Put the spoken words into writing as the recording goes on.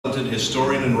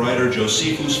Historian and writer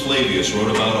Josephus Flavius wrote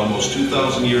about almost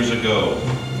 2,000 years ago.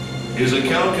 His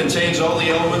account contains all the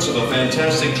elements of a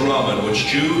fantastic drama in which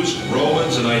Jews,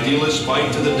 Romans, and idealists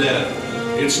fight to the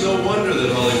death. It's no wonder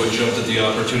that Hollywood jumped at the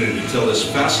opportunity to tell this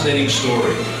fascinating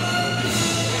story.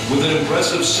 With an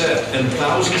impressive set and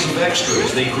thousands of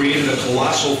extras, they created a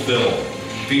colossal film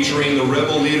featuring the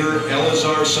rebel leader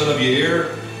Eleazar, son of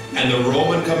Yair, and the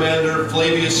Roman commander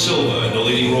Flavius Silva in the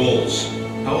leading roles.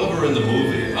 However, in the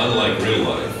movie, unlike real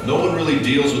life, no one really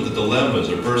deals with the dilemmas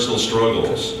or personal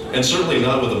struggles, and certainly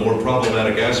not with the more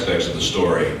problematic aspects of the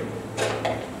story.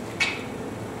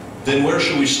 Then where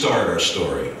should we start our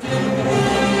story?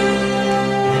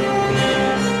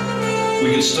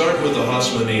 We could start with the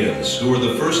Hasmoneans, who were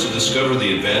the first to discover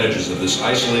the advantages of this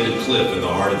isolated cliff in the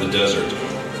heart of the desert.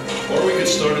 Or we could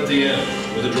start at the end,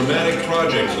 with a dramatic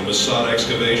project of the Massada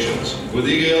excavations, with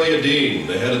Igel Yadin,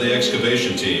 the head of the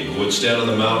excavation team, who would stand on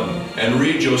the mountain and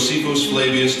read Josephus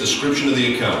Flavius' description of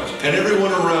the account, and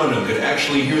everyone around him could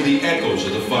actually hear the echoes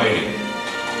of the fighting.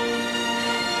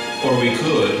 Or we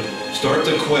could start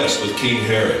the quest with King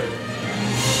Herod.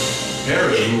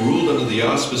 Herod, who ruled under the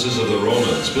auspices of the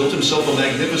Romans, built himself a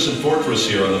magnificent fortress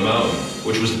here on the mountain,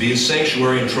 which was to be his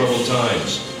sanctuary in troubled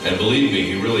times. And believe me,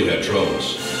 he really had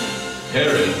troubles.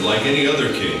 Herod, like any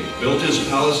other king, built his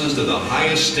palaces to the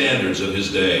highest standards of his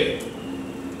day.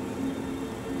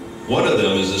 One of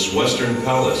them is this Western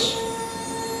palace.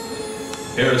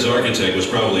 Herod's architect was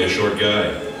probably a short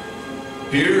guy.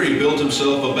 Here he built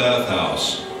himself a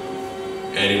bathhouse,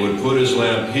 and he would put his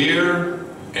lamp here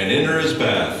and enter his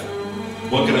bath.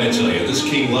 What can I tell you? This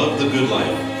king loved the good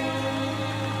life.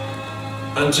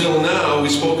 Until now, we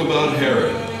spoke about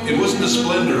Herod. It wasn't the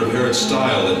splendor of Herod's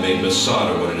style that made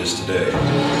Massada what it is today.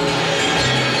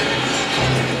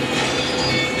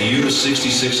 The year is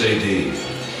 66 AD.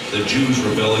 The Jews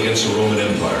rebel against the Roman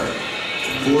Empire.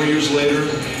 4 years later,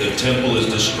 the temple is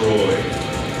destroyed.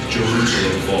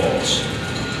 Jerusalem falls.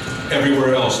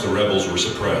 Everywhere else, the rebels were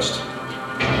suppressed.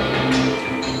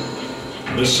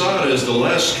 Massada is the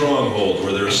last stronghold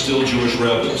where there are still Jewish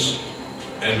rebels.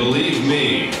 And believe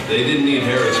me, they didn't need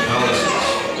Herod's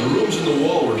palaces. The rooms in the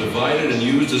wall were divided and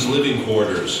used as living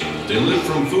quarters. They lived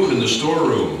from food in the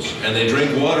storerooms, and they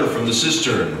drank water from the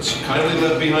cisterns, kindly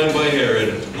left behind by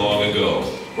Herod long ago.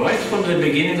 Right from the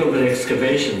beginning of the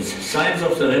excavations, signs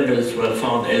of the rebels were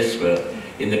found elsewhere,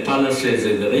 in the palaces,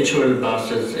 in the ritual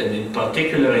baths, and in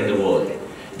particular in the wall.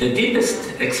 The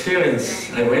deepest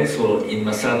experience I went through in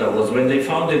Massada was when they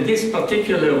found in this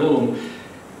particular room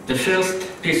the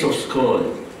first piece of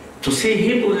scroll. To see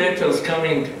Hebrew letters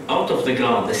coming out of the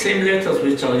ground, the same letters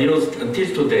which are used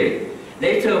until today.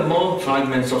 Later, more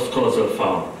fragments of scrolls were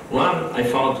found. One I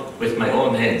found with my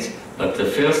own hands, but the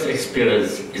first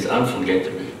experience is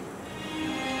unforgettable.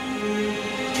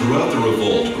 Throughout the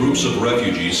revolt, groups of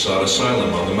refugees sought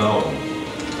asylum on the mountain.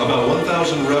 About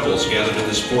 1,000 rebels gathered at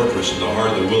this fortress in the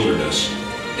heart of the wilderness.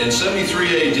 In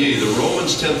 73 AD, the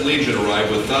Romans' 10th Legion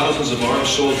arrived with thousands of armed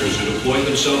soldiers who deployed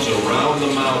themselves around the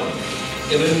mountain.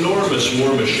 An enormous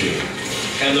war machine.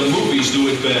 And the movies do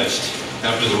it best,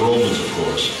 after the Romans, of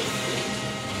course.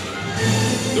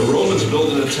 The Romans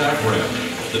built an attack ramp.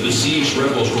 The besieged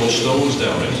rebels rolled stones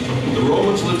down it. The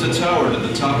Romans lift a tower to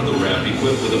the top of the ramp,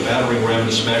 equipped with a battering ram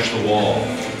to smash the wall.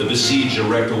 The besieged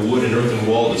erect a wood and earthen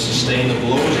wall to sustain the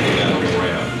blows of the battering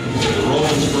ram. The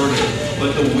Romans burn it,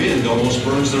 but the wind almost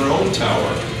burns their own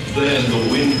tower. Then the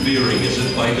wind veering as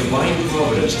if by divine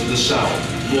providence to the south,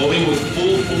 blowing with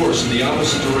full force in the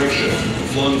opposite direction,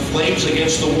 flung flames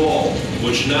against the wall,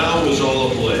 which now was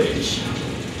all ablaze.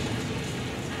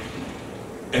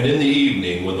 And in the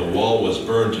evening, when the wall was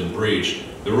burnt and breached,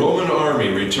 the Roman army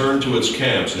returned to its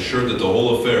camps, assured that the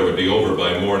whole affair would be over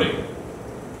by morning.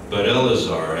 But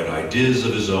Eleazar had ideas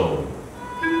of his own.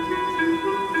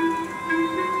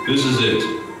 This is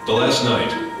it, the last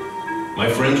night. My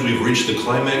friends, we've reached the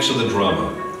climax of the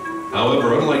drama.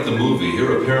 However, unlike the movie,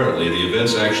 here apparently the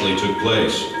events actually took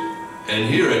place.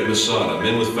 And here at Massada,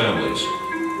 men with families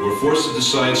were forced to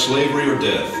decide slavery or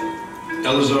death.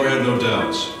 Eleazar had no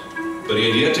doubts, but he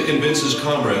had yet to convince his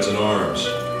comrades in arms.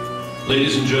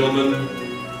 Ladies and gentlemen,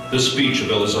 the speech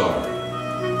of Eleazar.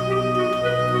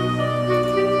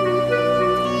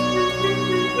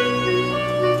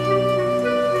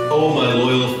 Oh, my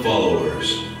loyal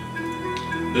followers,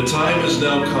 the time has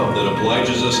now come that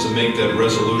obliges us to make that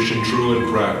resolution true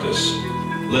in practice.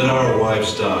 Let our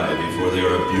wives die before they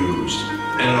are abused,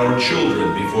 and our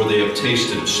children before they have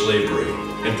tasted of slavery,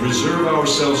 and preserve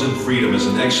ourselves in freedom as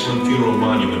an excellent funeral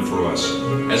monument for us,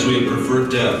 as we have preferred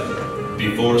death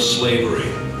before slavery.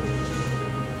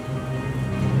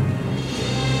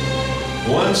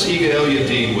 Once Iga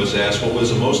El-Yadin was asked what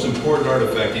was the most important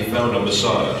artifact he found on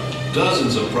Massada.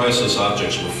 Dozens of priceless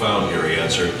objects were found here, he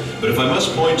answered, but if I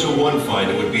must point to one find,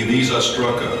 it would be these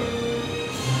ostraka.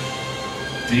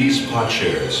 These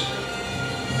potsherds.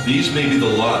 These may be the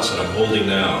lots that I'm holding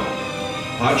now.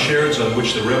 Potsherds on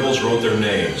which the rebels wrote their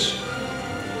names.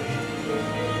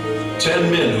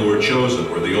 10 men who were chosen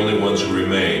were the only ones who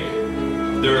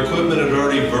remained. Their equipment had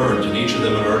already burned, and each of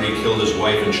them had already killed his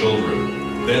wife and children.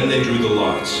 Then they drew the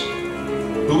lots.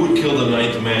 Who would kill the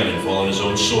 9th man and fall on his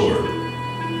own sword?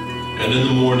 And in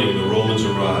the morning the Romans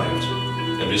arrived,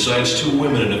 and besides 2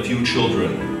 women and a few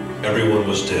children, everyone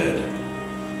was dead.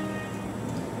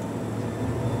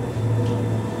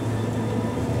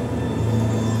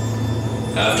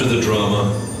 After the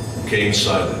drama came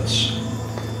silence.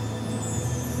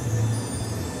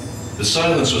 The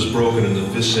silence was broken in the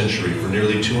 5th century for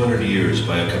nearly 200 years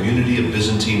by a community of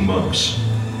Byzantine monks.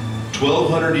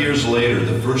 1,200 years later,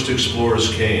 the first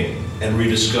explorers came and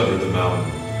rediscovered the mountain.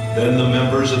 Then the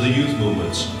members of the youth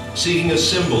movements, seeking a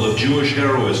symbol of Jewish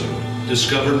heroism,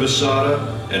 discovered Massada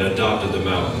and adopted the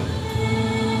mountain.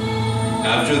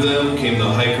 After them came the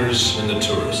hikers and the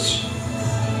tourists.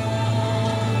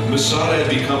 Massada had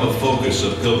become a focus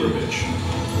of pilgrimage.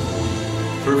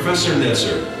 Professor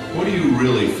Netzer, what do you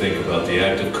really think about the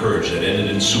act of courage that ended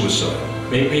in suicide?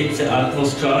 Maybe it's the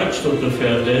utmost courage to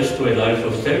prefer death to a life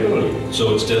of slavery.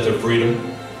 So it's death or freedom?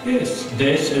 Yes,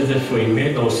 death as a free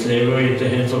man or slavery at the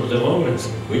hands of the Romans.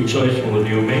 Which choice would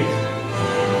you make?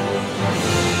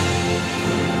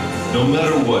 No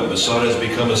matter what, Massada has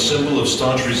become a symbol of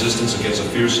staunch resistance against a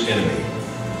fierce enemy.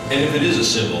 And if it is a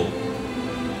symbol,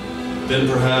 then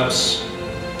perhaps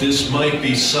this might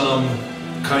be some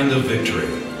kind of victory.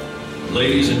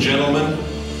 Ladies and gentlemen,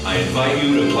 I invite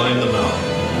you to climb the mountain.